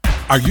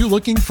Are you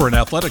looking for an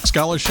athletic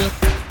scholarship?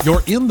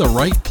 You're in the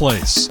right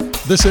place.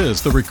 This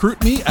is the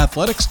Recruit Me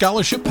Athletic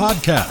Scholarship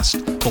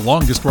Podcast, the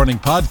longest-running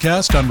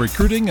podcast on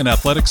recruiting and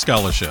athletic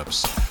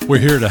scholarships. We're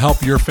here to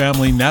help your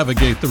family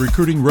navigate the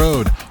recruiting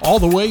road all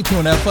the way to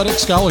an athletic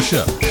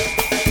scholarship.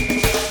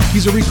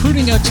 He's a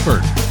recruiting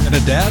expert and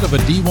a dad of a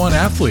D1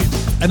 athlete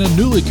and a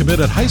newly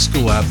committed high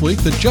school athlete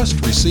that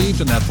just received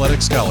an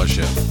athletic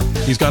scholarship.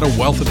 He's got a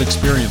wealth of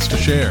experience to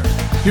share.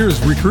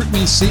 Here's Recruit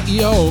Me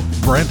CEO,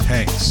 Brent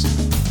Hanks.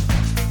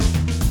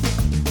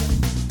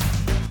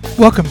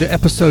 Welcome to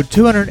episode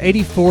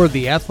 284 of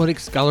the Athletic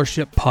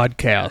Scholarship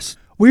Podcast.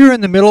 We are in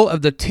the middle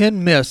of the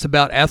 10 myths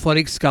about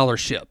athletic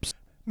scholarships.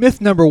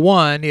 Myth number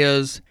 1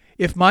 is,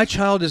 if my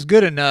child is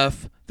good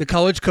enough, the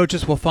college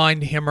coaches will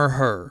find him or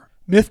her.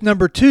 Myth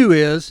number 2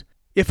 is,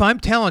 if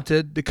I'm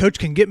talented, the coach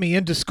can get me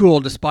into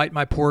school despite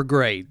my poor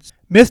grades.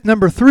 Myth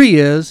number 3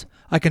 is,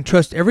 I can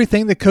trust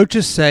everything the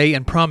coaches say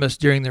and promise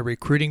during the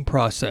recruiting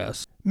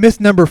process. Myth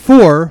number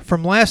 4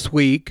 from last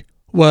week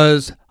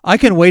was, I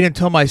can wait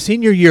until my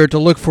senior year to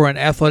look for an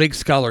athletic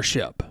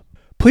scholarship.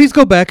 Please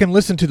go back and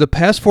listen to the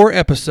past 4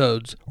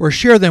 episodes or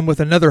share them with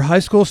another high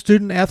school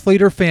student,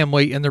 athlete, or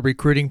family in the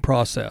recruiting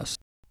process.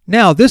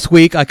 Now, this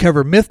week I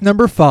cover myth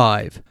number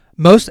 5.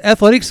 Most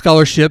athletic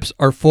scholarships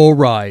are full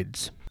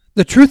rides.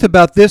 The truth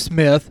about this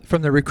myth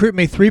from the Recruit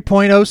Me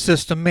 3.0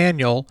 system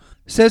manual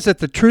says that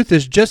the truth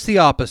is just the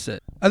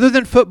opposite. Other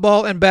than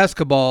football and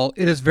basketball,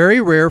 it is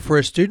very rare for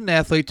a student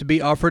athlete to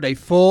be offered a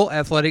full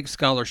athletic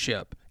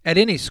scholarship at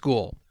any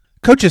school.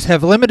 Coaches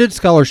have limited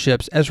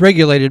scholarships as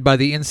regulated by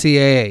the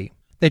NCAA.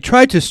 They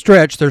try to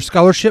stretch their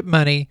scholarship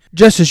money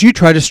just as you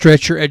try to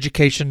stretch your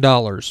education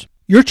dollars.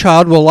 Your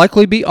child will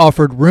likely be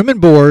offered room and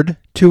board,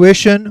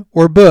 tuition,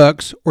 or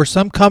books, or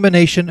some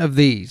combination of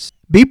these.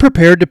 Be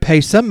prepared to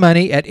pay some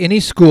money at any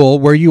school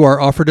where you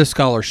are offered a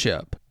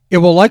scholarship. It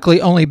will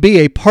likely only be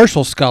a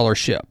partial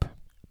scholarship.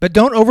 But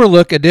don't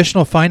overlook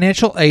additional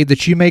financial aid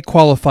that you may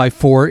qualify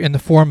for in the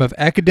form of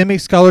academic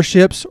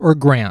scholarships or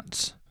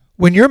grants.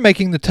 When you're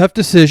making the tough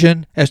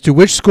decision as to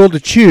which school to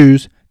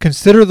choose,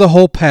 consider the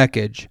whole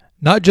package,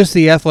 not just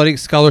the athletic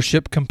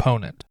scholarship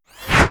component.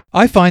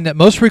 I find that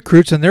most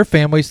recruits and their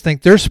families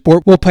think their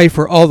sport will pay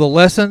for all the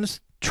lessons,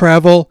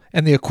 travel,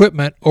 and the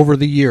equipment over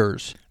the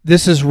years.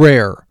 This is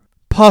rare.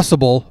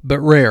 Possible, but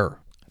rare.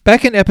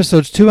 Back in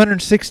episodes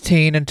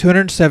 216 and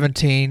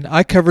 217,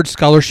 I covered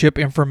scholarship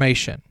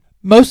information.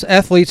 Most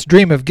athletes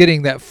dream of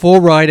getting that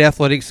full-ride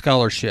athletic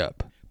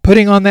scholarship,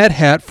 putting on that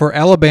hat for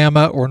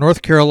Alabama or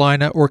North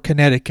Carolina or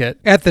Connecticut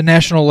at the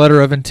National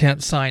Letter of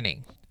Intent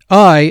signing.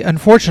 I,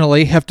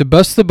 unfortunately, have to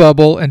bust the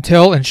bubble and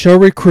tell and show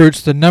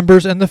recruits the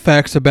numbers and the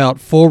facts about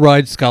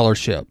full-ride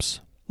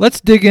scholarships.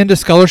 Let's dig into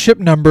scholarship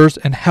numbers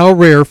and how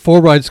rare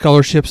full-ride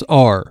scholarships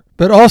are,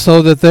 but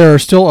also that there are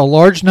still a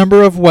large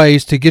number of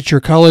ways to get your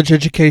college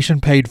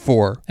education paid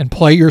for and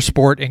play your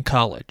sport in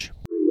college.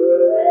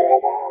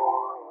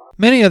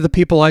 Many of the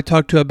people I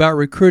talk to about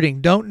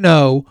recruiting don't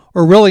know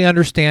or really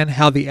understand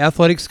how the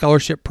athletic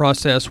scholarship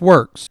process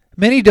works.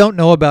 Many don't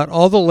know about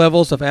all the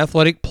levels of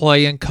athletic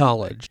play in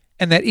college,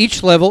 and that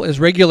each level is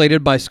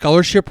regulated by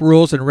scholarship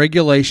rules and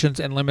regulations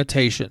and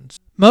limitations.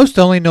 Most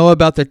only know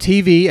about the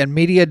TV and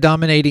media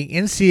dominating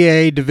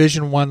NCAA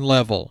Division I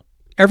level.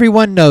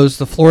 Everyone knows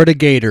the Florida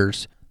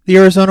Gators, the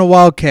Arizona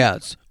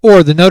Wildcats,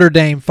 or the Notre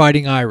Dame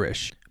Fighting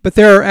Irish. But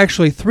there are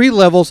actually 3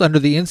 levels under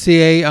the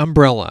NCAA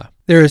umbrella.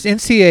 There is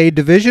NCAA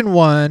Division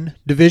I,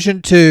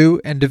 Division II,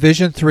 and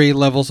Division III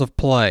levels of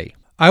play.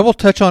 I will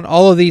touch on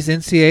all of these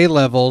NCAA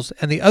levels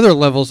and the other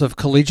levels of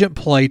collegiate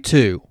play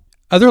too.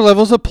 Other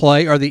levels of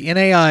play are the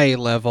NAIA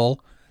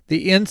level,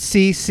 the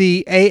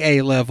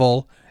NCCAA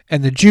level,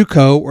 and the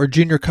JUCO or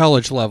junior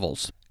college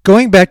levels.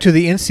 Going back to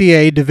the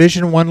NCAA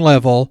Division I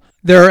level,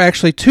 there are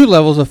actually 2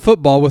 levels of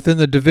football within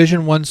the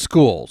Division I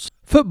schools.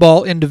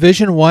 Football in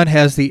Division I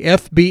has the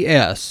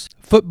FBS,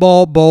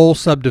 Football Bowl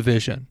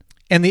Subdivision,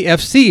 and the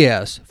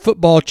FCS,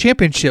 Football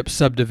Championship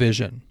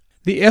Subdivision.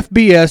 The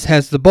FBS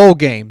has the bowl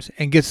games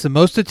and gets the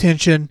most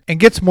attention and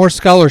gets more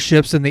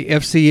scholarships than the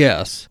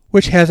FCS,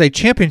 which has a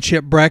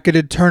championship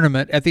bracketed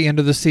tournament at the end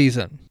of the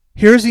season.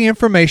 Here's the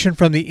information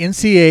from the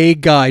NCAA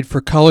Guide for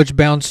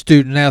College-Bound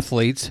Student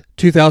Athletes,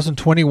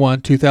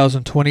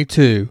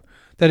 2021-2022,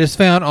 that is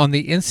found on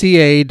the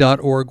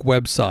ncaa.org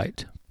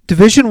website.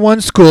 Division I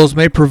schools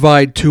may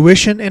provide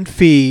tuition and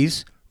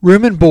fees,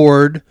 room and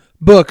board,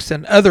 books,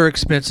 and other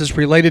expenses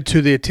related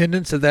to the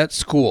attendance of that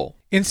school.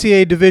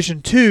 NCAA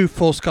Division II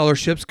full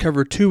scholarships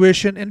cover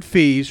tuition and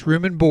fees,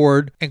 room and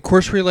board, and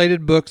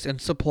course-related books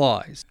and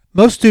supplies.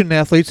 Most student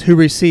athletes who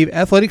receive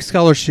athletic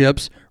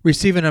scholarships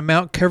receive an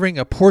amount covering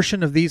a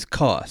portion of these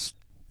costs.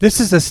 This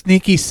is a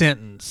sneaky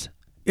sentence.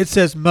 It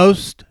says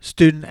most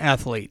student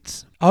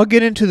athletes. I'll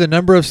get into the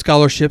number of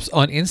scholarships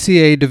on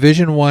NCAA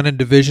Division I and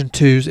Division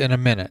IIs in a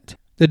minute.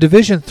 The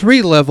Division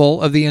III level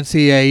of the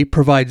NCAA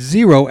provides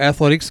 0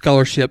 athletic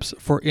scholarships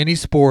for any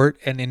sport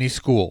and any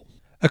school.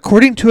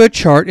 According to a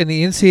chart in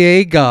the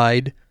NCAA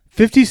Guide,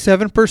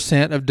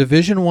 57% of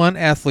Division I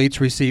athletes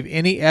receive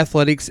any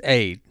athletics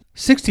aid.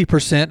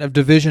 60% of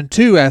Division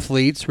II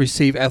athletes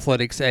receive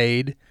athletics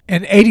aid,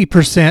 and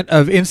 80%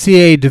 of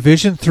NCAA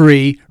Division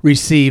III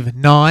receive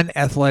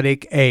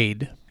non-athletic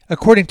aid.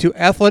 According to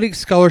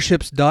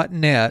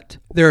athleticsscholarships.net,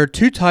 there are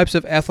two types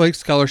of athletic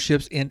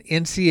scholarships in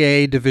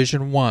NCAA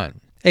Division I.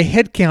 A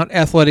headcount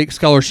athletic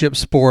scholarship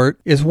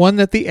sport is one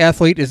that the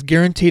athlete is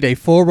guaranteed a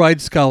full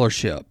ride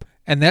scholarship,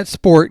 and that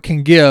sport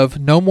can give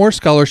no more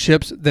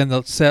scholarships than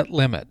the set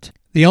limit.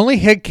 The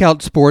only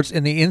headcount sports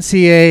in the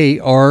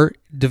NCAA are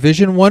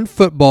Division I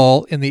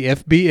football in the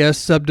FBS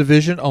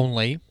subdivision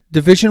only,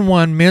 Division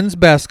I men's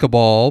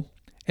basketball,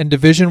 and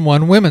Division I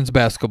women's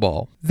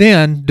basketball.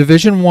 Then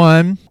Division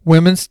I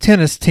women's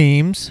tennis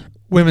teams,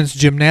 women's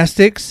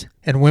gymnastics,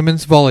 and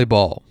women's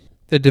volleyball.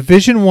 The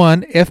Division I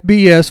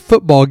FBS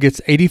football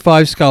gets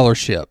 85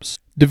 scholarships.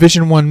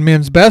 Division I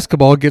men's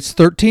basketball gets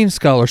 13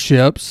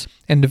 scholarships,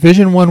 and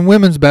Division I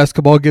women's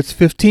basketball gets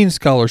 15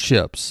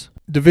 scholarships.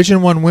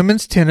 Division I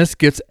women's tennis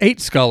gets 8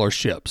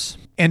 scholarships,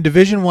 and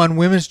Division I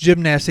women's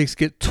gymnastics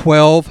get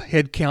 12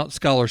 headcount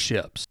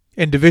scholarships,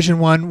 and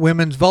Division I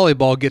women's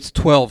volleyball gets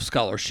 12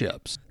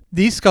 scholarships.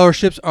 These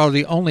scholarships are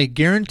the only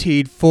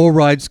guaranteed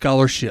full-ride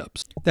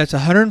scholarships. That's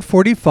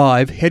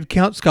 145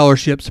 headcount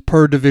scholarships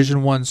per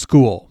Division I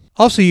school.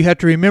 Also, you have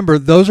to remember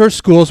those are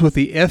schools with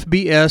the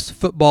FBS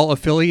football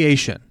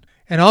affiliation.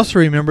 And also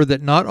remember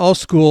that not all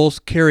schools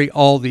carry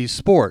all these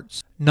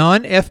sports.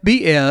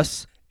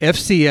 Non-FBS,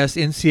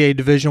 FCS NCAA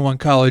Division I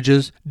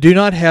colleges do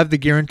not have the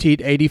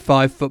guaranteed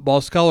 85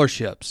 football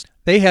scholarships.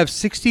 They have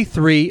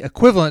 63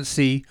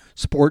 equivalency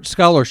sports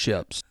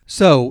scholarships.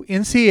 So,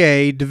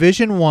 NCAA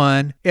Division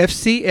I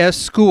FCS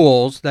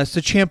schools, that's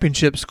the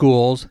championship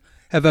schools,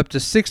 have up to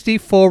 60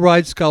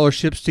 full-ride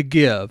scholarships to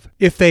give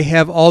if they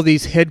have all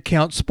these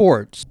headcount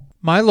sports.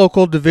 My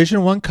local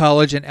Division I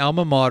college and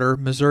alma mater,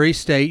 Missouri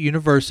State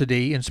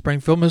University in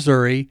Springfield,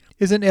 Missouri,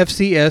 is an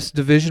FCS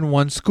Division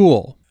I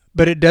school,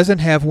 but it doesn't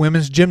have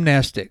women's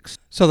gymnastics,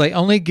 so they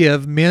only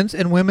give men's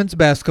and women's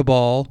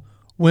basketball,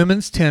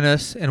 women's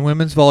tennis, and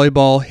women's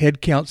volleyball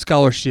headcount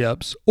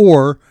scholarships,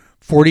 or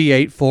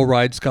 48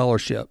 full-ride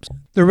scholarships.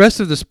 The rest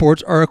of the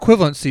sports are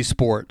equivalency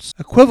sports.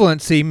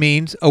 Equivalency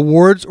means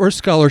awards or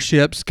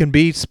scholarships can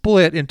be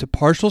split into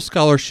partial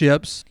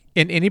scholarships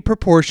in any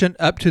proportion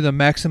up to the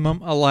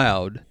maximum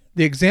allowed.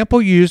 The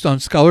example used on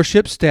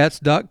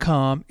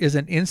scholarshipstats.com is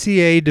an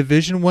NCAA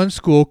Division I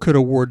school could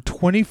award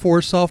 24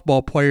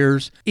 softball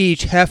players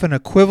each half an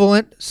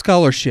equivalent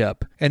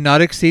scholarship and not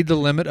exceed the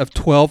limit of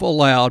 12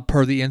 allowed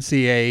per the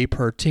NCAA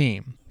per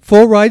team.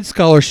 Full-ride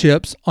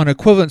scholarships on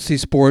equivalency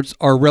sports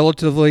are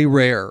relatively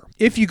rare.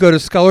 If you go to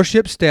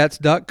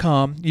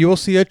scholarshipstats.com, you will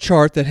see a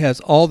chart that has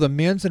all the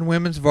men's and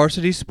women's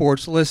varsity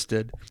sports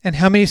listed and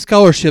how many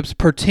scholarships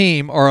per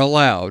team are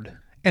allowed.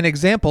 An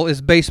example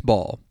is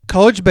baseball.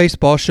 College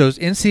baseball shows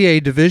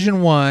NCAA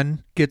Division I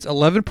gets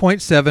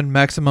 11.7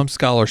 maximum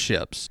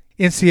scholarships.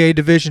 NCAA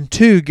Division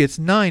II gets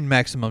 9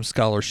 maximum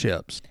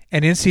scholarships.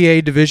 And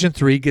NCAA Division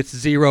III gets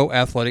 0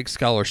 athletic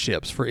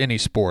scholarships for any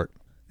sport.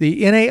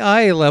 The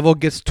NAIA level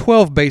gets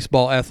 12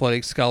 baseball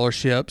athletic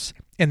scholarships,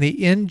 and the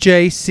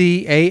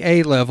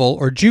NJCAA level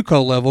or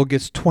JUCO level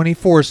gets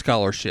 24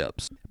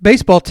 scholarships.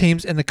 Baseball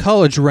teams in the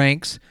college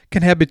ranks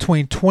can have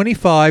between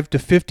 25 to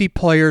 50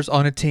 players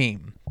on a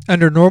team.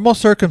 Under normal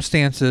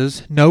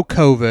circumstances, no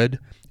COVID,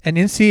 an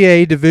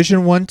NCAA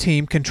Division I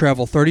team can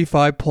travel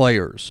 35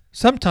 players.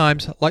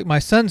 Sometimes, like my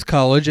son's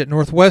college at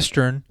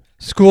Northwestern,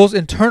 schools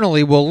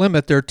internally will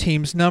limit their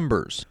team's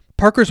numbers.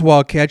 Parker's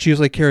Wildcats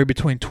usually carry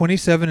between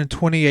 27 and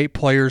 28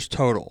 players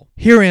total.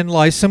 Herein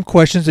lies some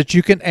questions that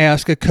you can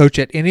ask a coach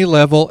at any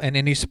level and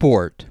any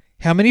sport.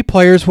 How many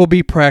players will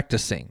be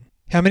practicing?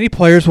 How many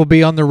players will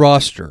be on the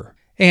roster?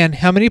 And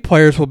how many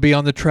players will be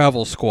on the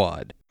travel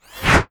squad?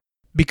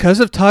 Because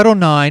of Title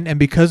IX and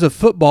because of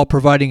football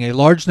providing a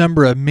large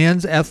number of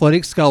men's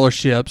athletic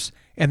scholarships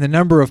and the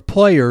number of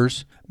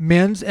players,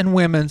 men's and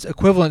women's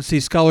equivalency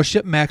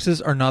scholarship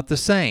maxes are not the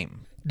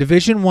same.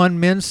 Division I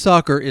men's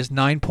soccer is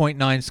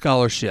 9.9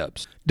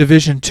 scholarships,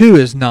 Division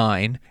II is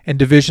 9, and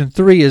Division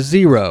III is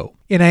 0.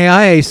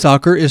 NAIA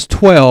soccer is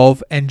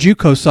 12, and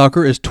JUCO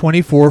soccer is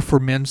 24 for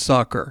men's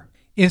soccer.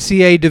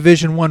 NCAA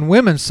Division I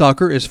women's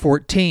soccer is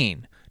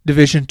 14,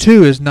 Division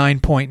II is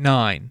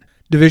 9.9,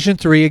 Division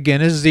III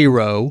again is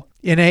 0,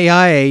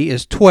 NAIA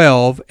is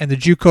 12, and the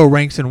JUCO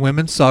ranks in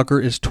women's soccer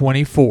is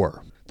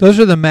 24.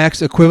 Those are the max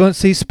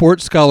equivalency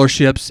sports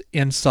scholarships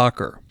in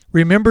soccer.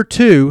 Remember,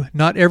 too,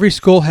 not every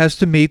school has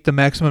to meet the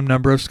maximum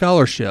number of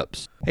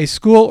scholarships. A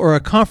school or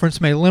a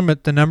conference may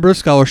limit the number of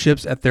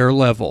scholarships at their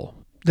level.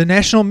 The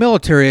National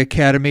Military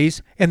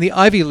Academies and the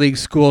Ivy League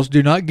schools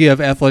do not give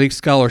athletic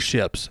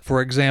scholarships,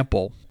 for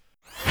example.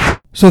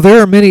 So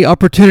there are many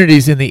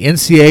opportunities in the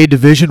NCAA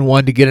Division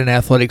I to get an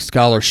athletic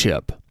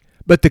scholarship.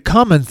 But the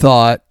common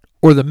thought,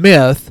 or the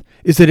myth,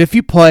 is that if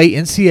you play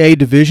NCAA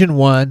Division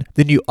I,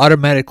 then you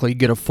automatically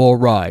get a full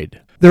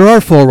ride. There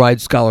are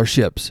full-ride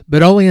scholarships,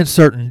 but only in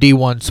certain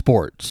D1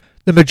 sports.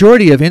 The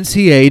majority of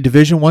NCAA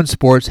Division I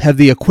sports have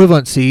the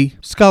equivalency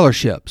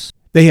scholarships.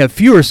 They have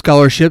fewer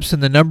scholarships than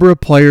the number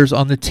of players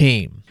on the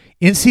team.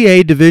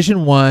 NCAA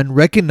Division I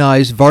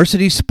recognized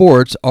varsity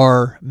sports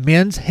are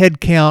men's head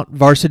count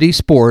varsity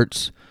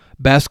sports,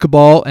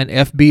 basketball, and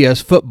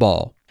FBS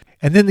football.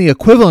 And then the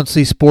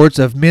equivalency sports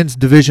of men's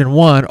Division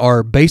I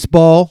are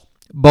baseball,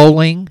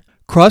 bowling,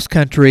 cross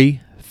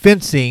country,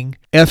 fencing,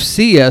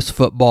 FCS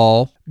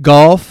football,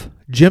 golf,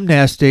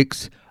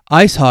 gymnastics,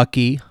 ice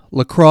hockey,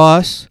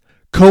 lacrosse,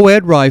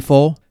 co-ed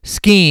rifle,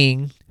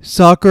 skiing,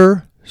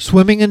 soccer,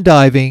 swimming and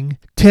diving,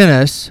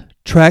 tennis,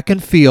 track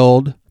and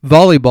field,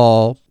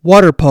 volleyball,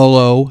 water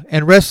polo,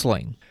 and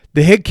wrestling.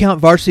 The head count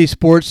varsity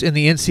sports in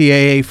the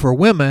NCAA for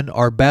women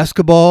are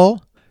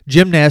basketball,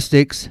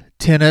 gymnastics,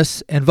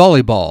 tennis, and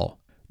volleyball.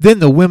 Then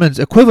the women's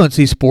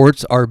equivalency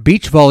sports are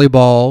beach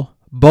volleyball,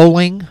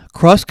 bowling,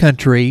 cross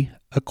country,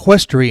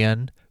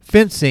 equestrian,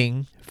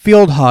 fencing,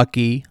 field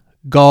hockey,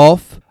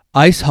 golf,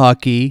 ice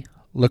hockey,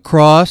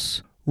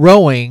 lacrosse,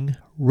 rowing,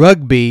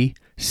 rugby,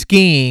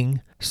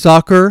 skiing,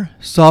 soccer,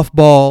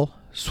 softball,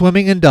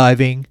 swimming and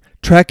diving,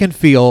 track and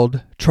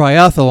field,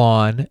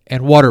 triathlon,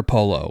 and water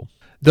polo.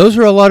 Those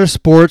are a lot of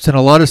sports and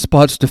a lot of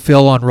spots to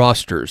fill on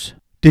rosters.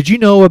 Did you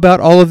know about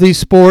all of these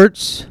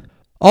sports?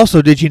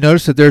 Also, did you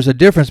notice that there's a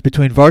difference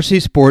between varsity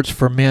sports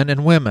for men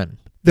and women?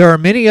 There are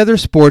many other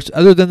sports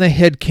other than the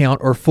head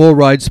count or full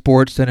ride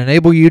sports that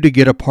enable you to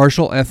get a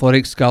partial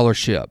athletic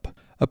scholarship.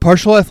 A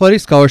partial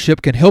athletic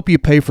scholarship can help you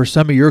pay for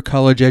some of your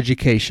college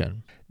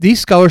education. These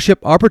scholarship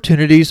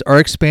opportunities are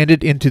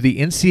expanded into the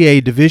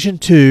NCAA Division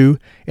II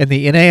and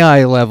the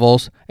NAIA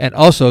levels and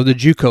also the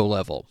JUCO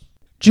level.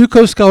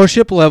 JUCO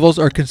scholarship levels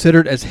are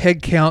considered as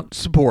head count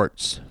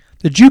sports.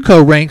 The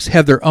JUCO ranks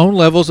have their own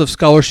levels of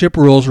scholarship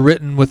rules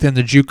written within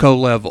the JUCO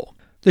level.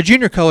 The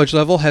junior college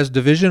level has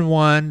Division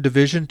I,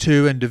 Division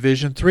II, and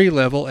Division III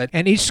level,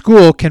 and each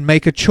school can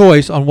make a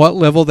choice on what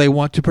level they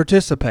want to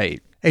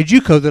participate. A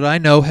JUCO that I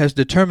know has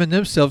determined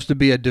themselves to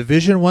be a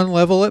Division I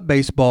level at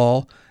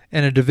baseball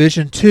and a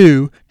Division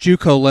II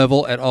JUCO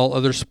level at all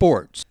other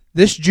sports.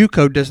 This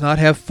JUCO does not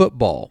have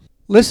football.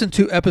 Listen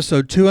to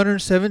episode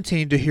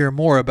 217 to hear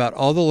more about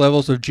all the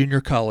levels of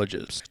junior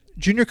colleges.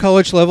 Junior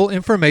college level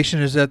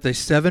information is at the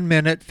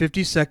 7-minute,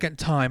 50-second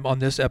time on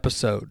this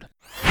episode.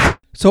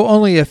 So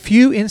only a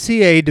few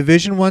NCAA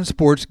Division I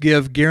sports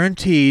give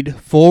guaranteed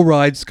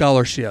full-ride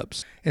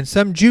scholarships, and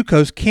some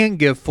JUCOs can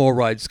give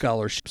full-ride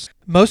scholarships.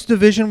 Most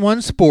Division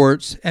I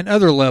sports and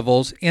other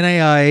levels,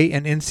 NAIA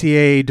and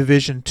NCAA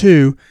Division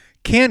II,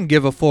 can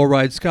give a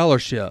full-ride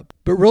scholarship,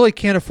 but really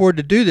can't afford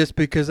to do this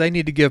because they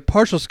need to give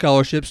partial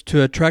scholarships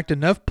to attract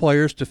enough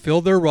players to fill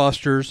their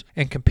rosters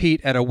and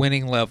compete at a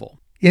winning level.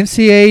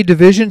 NCAA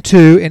Division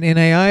II and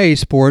NAIA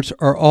sports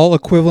are all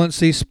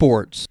equivalency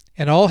sports,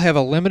 and all have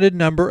a limited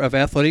number of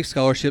athletic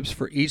scholarships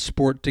for each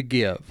sport to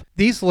give.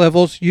 These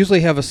levels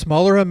usually have a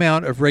smaller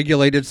amount of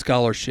regulated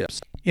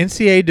scholarships.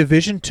 NCAA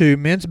Division II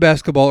men's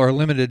basketball are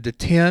limited to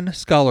 10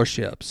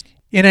 scholarships.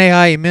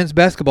 NAIA men's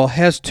basketball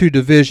has 2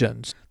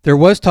 divisions. There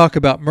was talk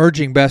about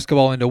merging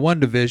basketball into one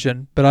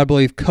division, but I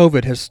believe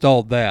COVID has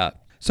stalled that.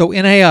 So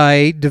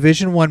NAIA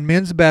Division I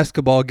men's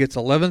basketball gets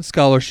 11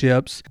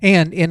 scholarships,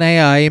 and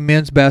NAIA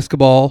men's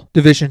basketball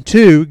Division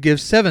II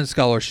gives 7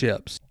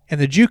 scholarships,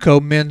 and the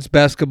JUCO men's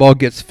basketball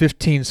gets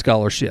 15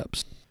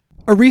 scholarships.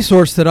 A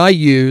resource that I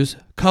use,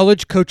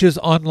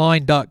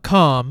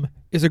 collegecoachesonline.com,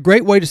 is a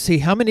great way to see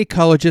how many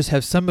colleges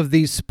have some of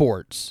these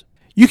sports.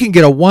 You can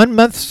get a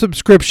 1-month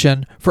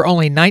subscription for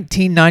only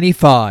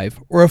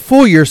 $19.95 or a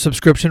full-year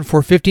subscription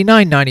for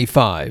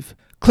 $59.95.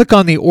 Click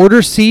on the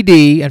Order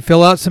CD and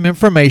fill out some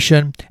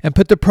information and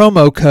put the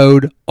promo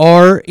code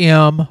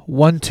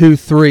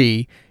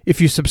RM123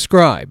 if you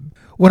subscribe.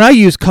 When I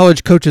use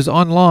College Coaches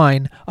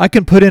Online, I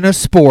can put in a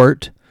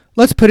sport,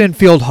 let's put in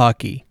field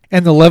hockey,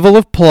 and the level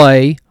of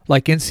play,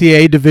 like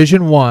NCAA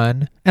Division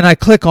I, and I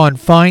click on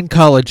Find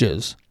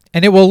Colleges,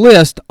 and it will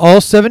list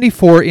all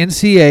 74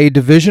 NCAA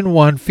Division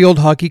I field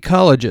hockey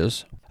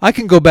colleges. I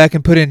can go back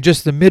and put in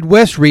just the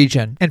Midwest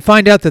region and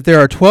find out that there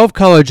are 12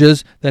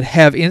 colleges that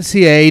have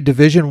NCAA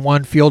Division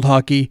I field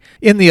hockey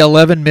in the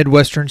 11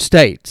 Midwestern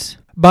states.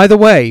 By the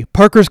way,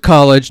 Parkhurst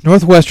College,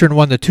 Northwestern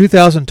won the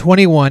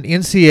 2021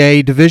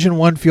 NCAA Division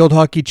I field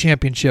hockey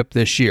championship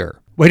this year.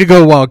 Way to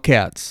go,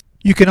 Wildcats!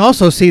 You can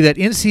also see that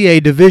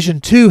NCAA Division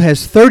II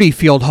has 30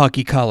 field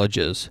hockey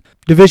colleges.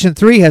 Division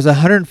III has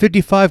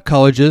 155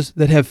 colleges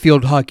that have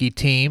field hockey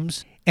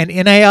teams, and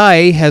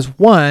NAIA has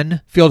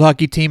 1 field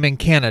hockey team in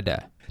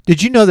Canada.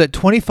 Did you know that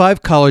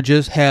 25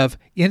 colleges have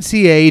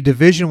NCAA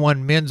Division I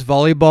men's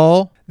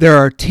volleyball? There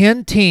are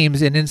 10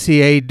 teams in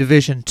NCAA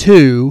Division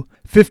II,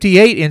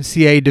 58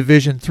 NCAA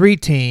Division III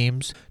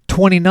teams,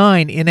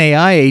 29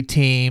 NAIA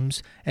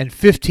teams, and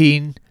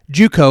 15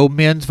 JUCO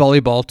men's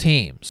volleyball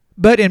teams.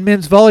 But in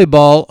men's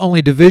volleyball,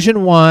 only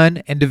Division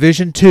I and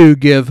Division II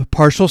give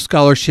partial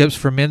scholarships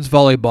for men's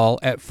volleyball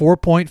at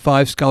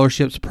 4.5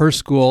 scholarships per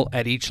school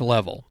at each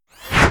level.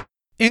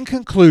 In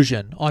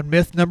conclusion, on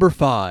myth number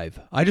 5,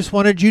 I just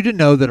wanted you to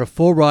know that a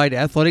full-ride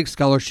athletic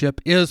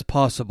scholarship is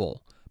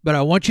possible, but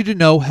I want you to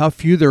know how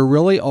few there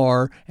really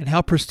are and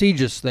how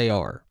prestigious they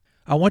are.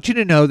 I want you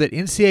to know that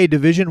NCAA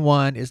Division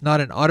I is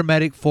not an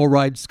automatic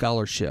full-ride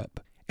scholarship.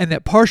 and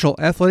that partial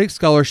athletic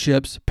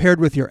scholarships paired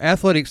with your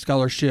athletic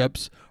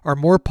scholarships are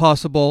more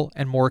possible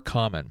and more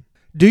common.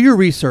 Do your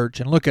research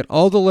and look at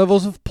all the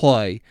levels of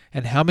play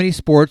and how many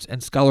sports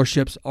and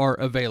scholarships are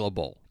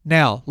available.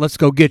 Now, let's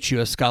go get you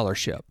a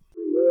scholarship.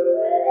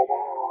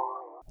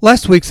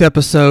 Last week's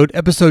episode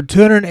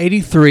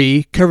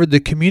 283, covered the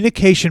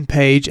communication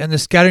page and the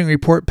scouting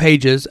report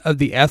pages of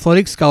the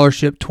Athletic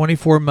Scholarship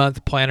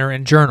 24-month planner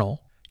and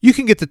journal. You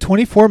can get the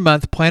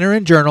 24-month planner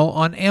and journal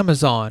on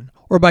Amazon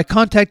or by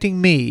contacting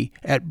me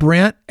at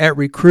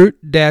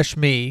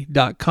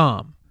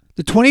brent@recruit-me.com.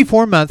 The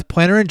 24-month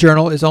planner and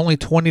journal is only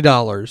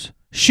 $20.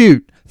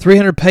 Shoot,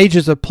 300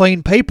 pages of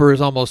plain paper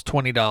is almost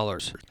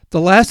 $20.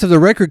 The last of the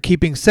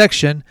record-keeping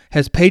section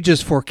has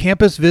pages for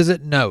campus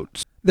visit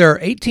notes. There are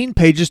 18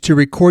 pages to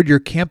record your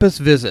campus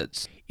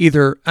visits,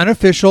 either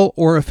unofficial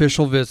or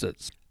official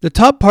visits. The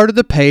top part of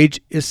the page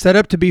is set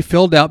up to be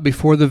filled out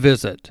before the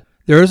visit.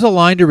 There is a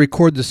line to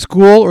record the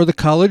school or the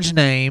college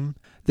name,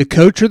 the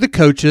coach or the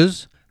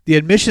coaches, the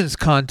admissions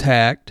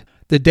contact,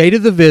 the date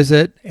of the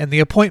visit, and the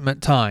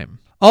appointment time.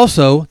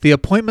 Also, the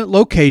appointment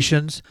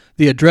locations,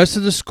 the address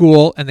of the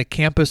school, and the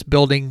campus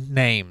building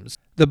names.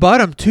 The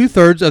bottom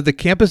 2/3 of the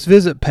campus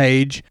visit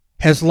page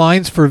has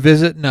lines for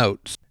visit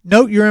notes.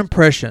 Note your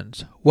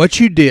impressions, what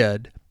you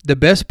did, the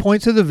best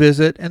points of the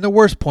visit, and the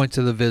worst points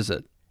of the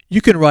visit. You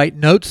can write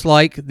notes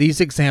like these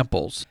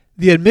examples.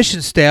 The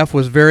admissions staff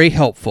was very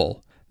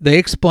helpful. They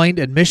explained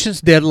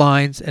admissions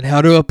deadlines and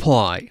how to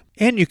apply.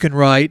 And you can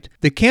write,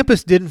 the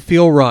campus didn't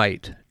feel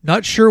right.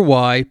 Not sure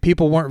why,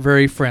 people weren't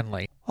very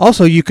friendly.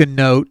 Also, you can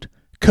note,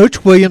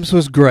 Coach Williams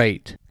was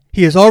great.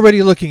 He is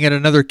already looking at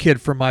another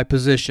kid for my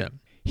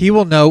position. He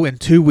will know in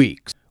 2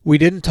 weeks. We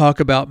didn't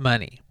talk about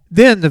money.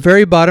 Then, the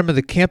very bottom of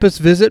the campus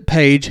visit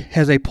page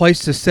has a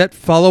place to set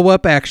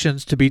follow-up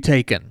actions to be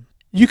taken.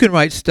 You can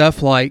write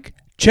stuff like,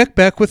 check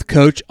back with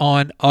Coach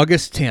on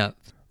August 10th,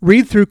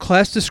 read through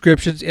class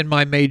descriptions in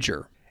my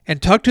major, and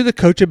talk to the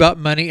coach about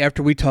money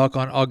after we talk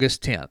on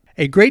August 10th.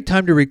 A great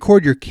time to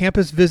record your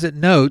campus visit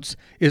notes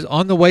is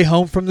on the way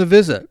home from the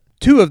visit.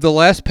 2 of the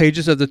last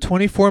pages of the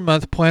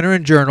 24-month planner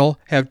and journal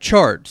have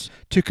charts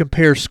to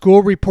compare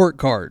school report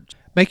cards.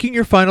 Making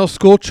your final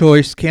school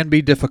choice can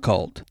be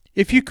difficult.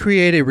 If you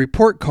create a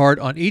report card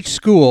on each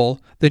school,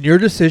 then your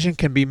decision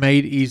can be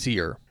made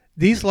easier.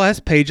 These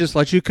last pages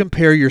let you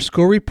compare your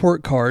school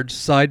report cards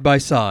side by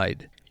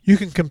side. You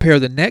can compare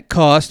the net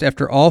cost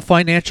after all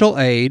financial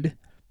aid,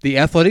 the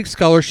athletic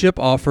scholarship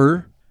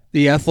offer,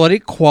 the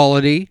athletic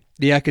quality,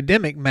 the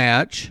academic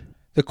match,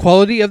 the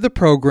quality of the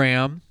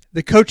program,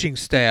 the coaching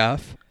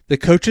staff, the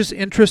coach's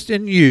interest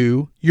in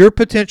you, your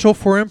potential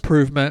for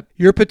improvement,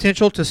 your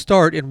potential to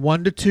start in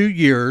 1 to 2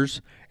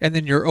 years, and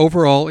then your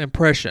overall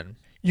impression.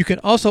 You can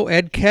also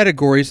add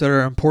categories that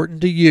are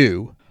important to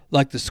you,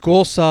 like the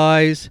school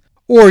size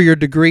or your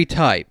degree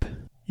type.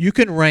 You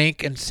can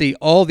rank and see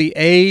all the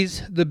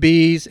A's, the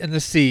B's, and the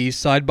C's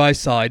side by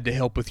side to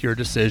help with your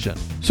decision.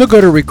 So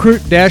go to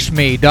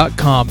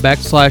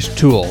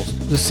recruit-me.com/tools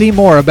to see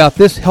more about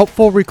this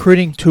helpful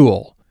recruiting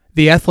tool,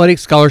 the Athletic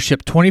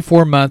Scholarship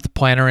 24-month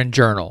planner and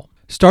journal.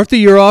 Start the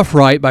year off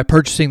right by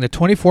purchasing the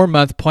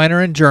 24-month planner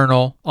and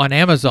journal on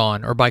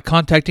Amazon or by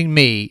contacting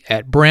me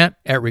at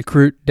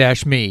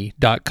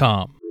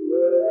brent@recruit-me.com.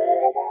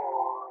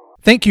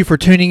 Thank you for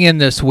tuning in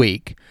this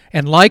week,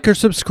 and like or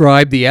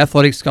subscribe the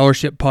Athletic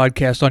Scholarship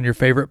Podcast on your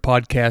favorite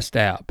podcast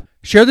app.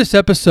 Share this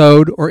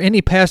episode or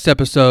any past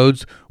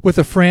episodes with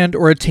a friend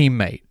or a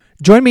teammate.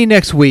 Join me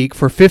next week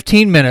for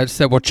 15 minutes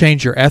that will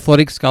change your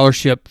athletic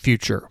scholarship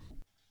future.